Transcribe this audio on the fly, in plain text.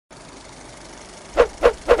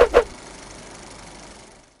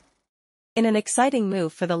In an exciting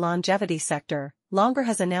move for the longevity sector, Longr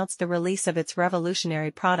has announced the release of its revolutionary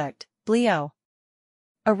product, blēo.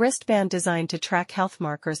 A wristband designed to track health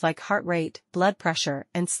markers like heart rate, blood pressure,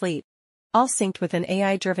 and sleep, all synced with an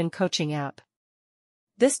AI-driven coaching app.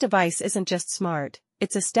 This device isn't just smart,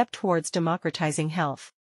 it's a step towards democratizing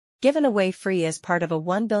health. Given away free as part of a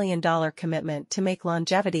 $1 billion commitment to make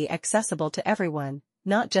longevity accessible to everyone,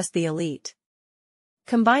 not just the elite.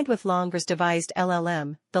 Combined with Longr's devised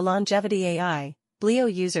LLM, the Longevity AI,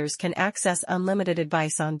 blēo users can access unlimited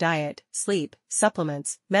advice on diet, sleep,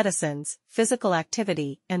 supplements, medicines, physical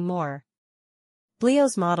activity, and more.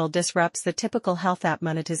 blēo's model disrupts the typical health app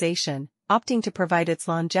monetization, opting to provide its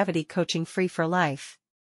longevity coaching free for life.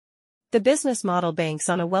 The business model banks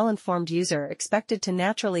on a well-informed user expected to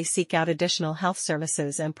naturally seek out additional health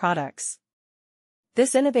services and products.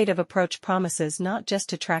 This innovative approach promises not just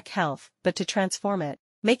to track health, but to transform it,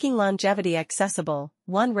 making longevity accessible,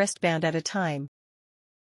 one wristband at a time.